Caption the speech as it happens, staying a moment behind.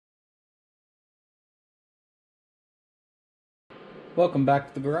Welcome back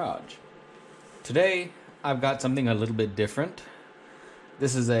to the garage. Today I've got something a little bit different.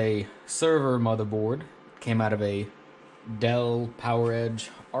 This is a server motherboard. Came out of a Dell PowerEdge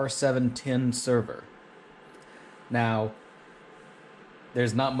R710 server. Now,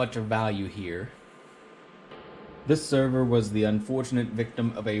 there's not much of value here. This server was the unfortunate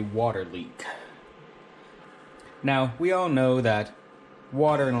victim of a water leak. Now, we all know that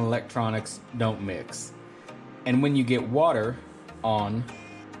water and electronics don't mix. And when you get water on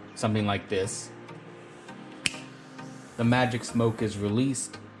something like this, the magic smoke is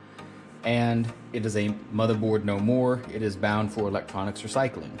released and it is a motherboard no more. It is bound for electronics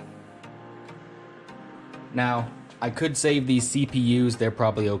recycling. Now, I could save these CPUs, they're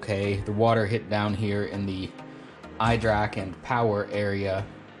probably okay. The water hit down here in the iDRAC and power area.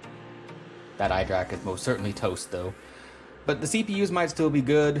 That iDRAC is most certainly toast though. But the CPUs might still be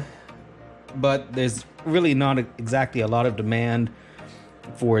good, but there's really not exactly a lot of demand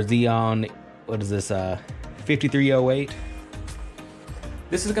for Xeon, what is this, 5308?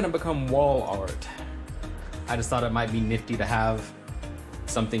 This is going to become wall art. I just thought it might be nifty to have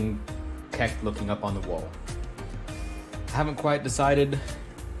something kept looking up on the wall. I haven't quite decided.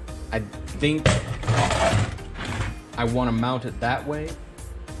 I think I want to mount it that way,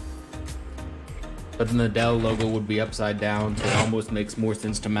 but then the Dell logo would be upside down, so it almost makes more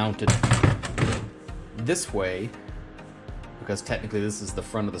sense to mount it this way, because technically this is the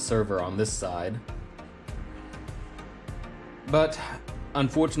front of the server on this side. But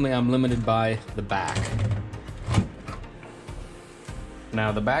unfortunately I'm limited by the back.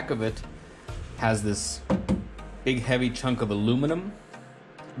 Now the back of it has this big heavy chunk of aluminum,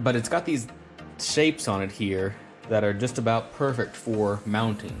 but it's got these shapes on it here that are just about perfect for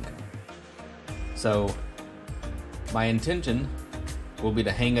mounting. So my intention will be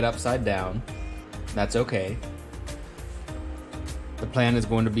to hang it upside down. That's okay. The plan is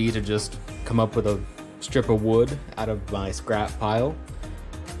going to be to just come up with a strip of wood out of my scrap pile,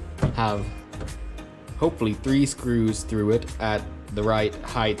 have hopefully 3 screws through it at the right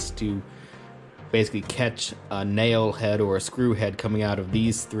heights to basically catch a nail head or a screw head coming out of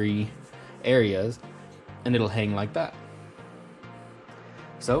these 3 areas, and it'll hang like that.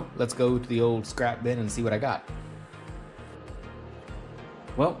 So let's go to the old scrap bin and see what I got.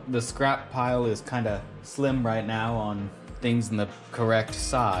 Well, the scrap pile is kind of slim right now on things in the correct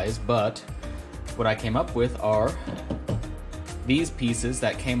size, but what I came up with are these pieces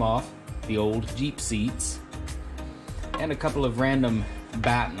that came off the old Jeep seats and a couple of random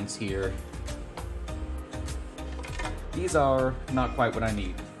battens here. These are not quite what I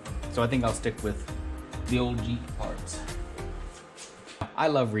need, so I think I'll stick with the old Jeep parts. I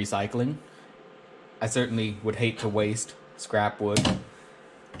love recycling. I certainly would hate to waste scrap wood.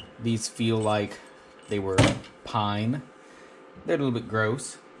 These feel like they were pine. They're a little bit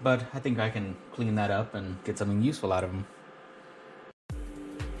gross, but I think I can clean that up and get something useful out of them.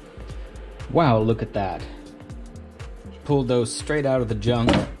 Wow, look at that. Pulled those straight out of the junk,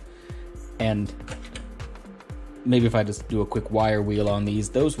 and maybe if I just do a quick wire wheel on these,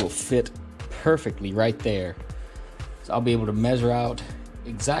 those will fit perfectly right there. So I'll be able to measure out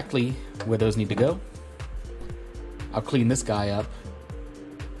exactly where those need to go. I'll clean this guy up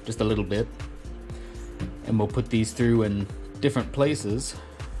just a little bit, and we'll put these through in different places,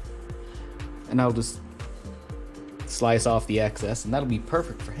 and I'll just slice off the excess, and that'll be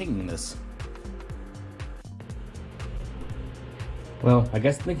perfect for hanging this. Well, I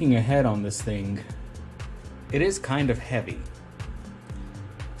guess thinking ahead on this thing, it is kind of heavy,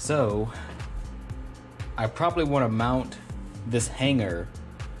 so I probably want to mount this hanger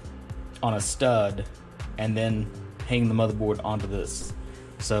on a stud and then hang the motherboard onto this.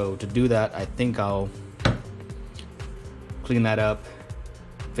 So to do that, I think I'll clean that up,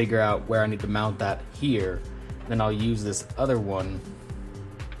 figure out where I need to mount that here, then I'll use this other one.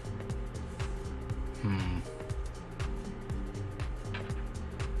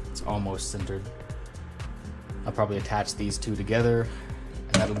 It's almost centered. I'll probably attach these 2 together,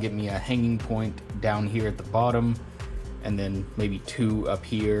 and that'll give me a hanging point down here at the bottom, and then maybe 2 up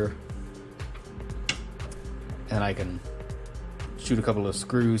here, and I can shoot a couple of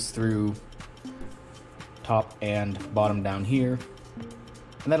screws through top and bottom down here,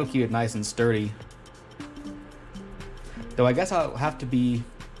 and that'll keep it nice and sturdy. Though I guess I'll have to be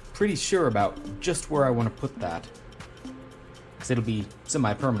pretty sure about just where I want to put that, because it'll be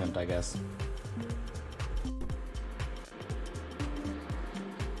semi-permanent, I guess.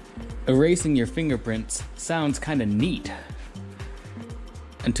 Erasing your fingerprints sounds kind of neat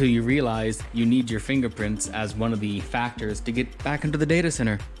until you realize you need your fingerprints as one of the factors to get back into the data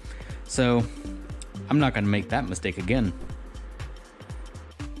center. So I'm not going to make that mistake again.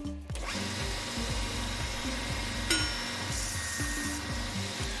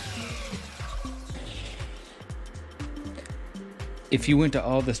 If you went to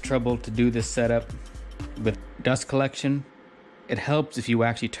all this trouble to do this setup with dust collection, it helps if you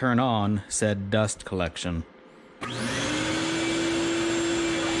actually turn on said dust collection.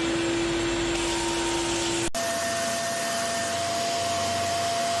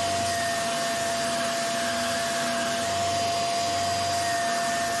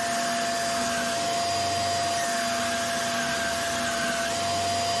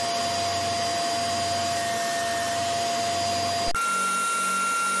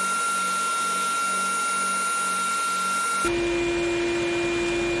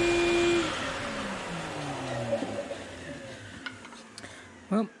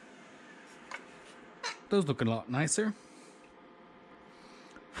 Well, those look a lot nicer.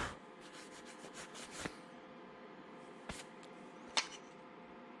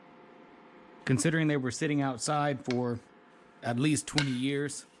 Considering they were sitting outside for at least 20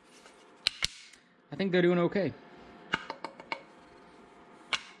 years, I think they're doing okay.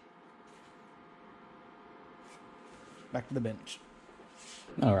 Back to the bench.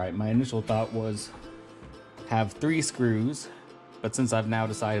 All right, my initial thought was have 3 screws, but since I've now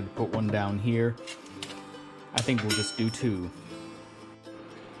decided to put one down here, I think we'll just do 2.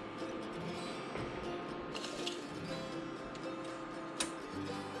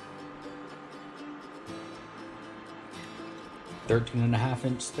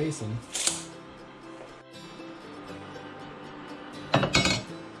 "13.5" spacing.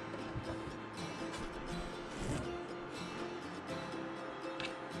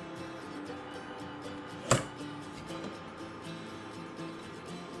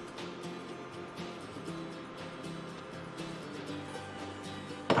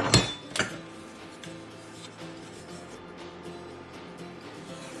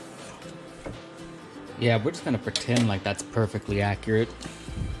 Yeah, we're just gonna pretend like that's perfectly accurate.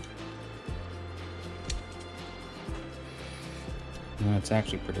 No, it's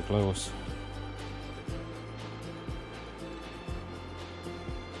actually pretty close.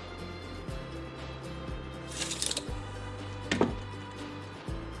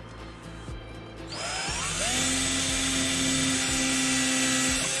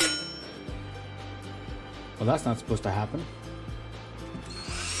 Well, that's not supposed to happen.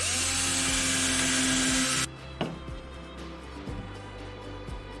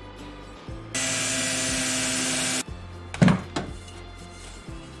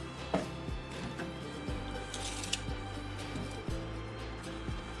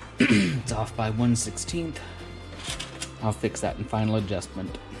 It's off by 1/16. I'll fix that in final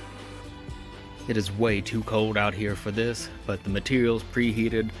adjustment. It is way too cold out here for this, but the material's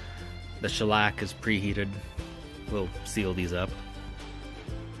preheated. The shellac is preheated. We'll seal these up.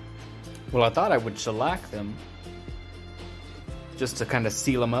 Well, I thought I would shellac them just to kind of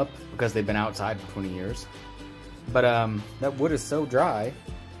seal them up because they've been outside for 20 years. But that wood is so dry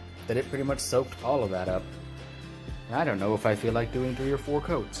that it pretty much soaked all of that up. I don't know if I feel like doing 3 or 4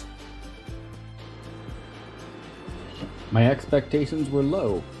 coats. My expectations were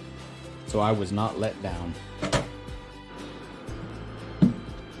low, so I was not let down.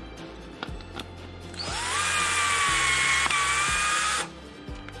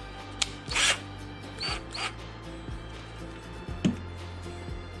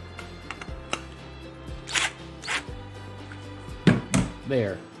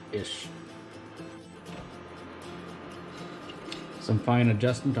 There-ish. Some fine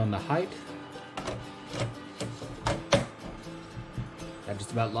adjustment on the height. That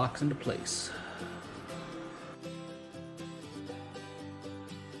just about locks into place.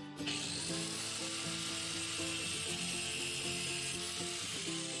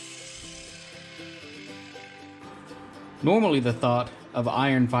 Normally the thought of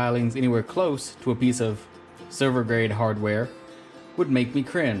iron filings anywhere close to a piece of server grade hardware would make me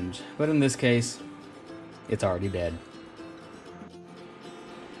cringe, but in this case, it's already dead.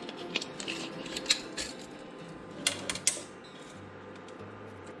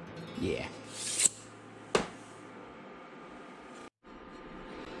 Yeah.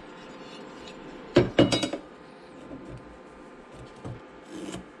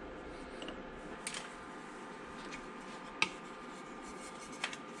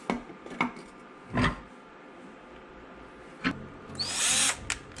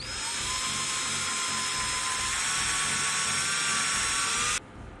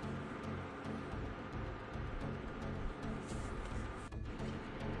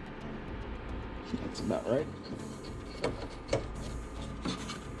 That's about right.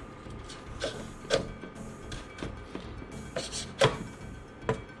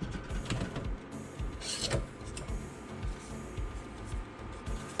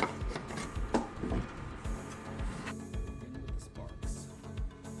 In with the sparks.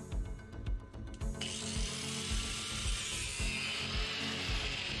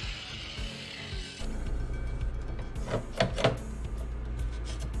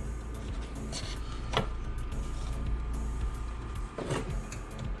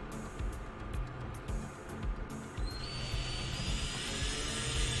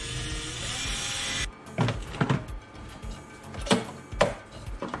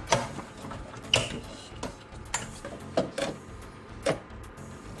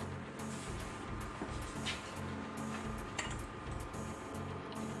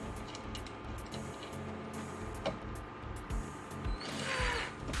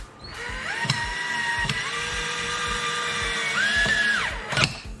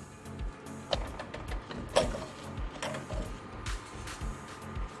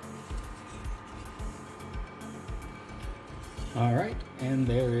 All right, and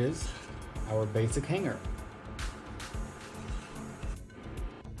there is our basic hanger.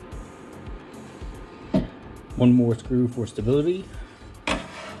 One more screw for stability.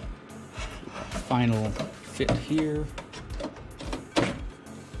 Final fit here.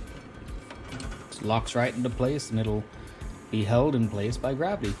 It locks right into place and it'll be held in place by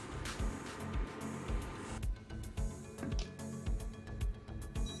gravity.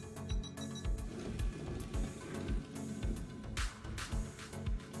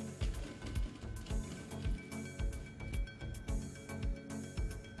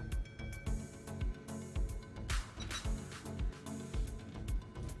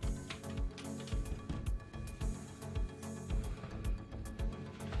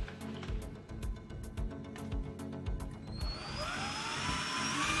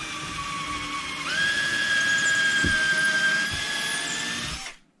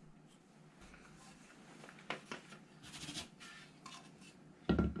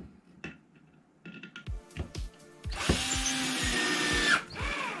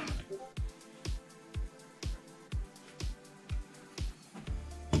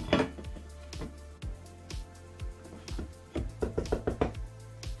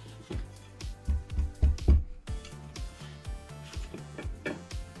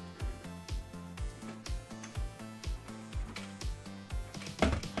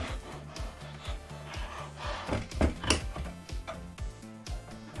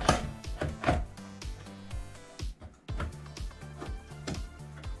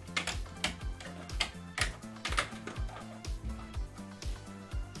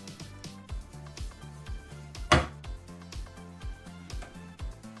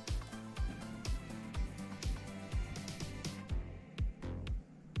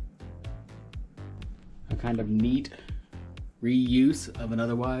 A kind of neat reuse of an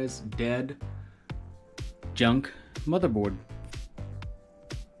otherwise dead junk motherboard.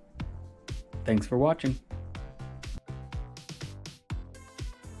 Thanks for watching.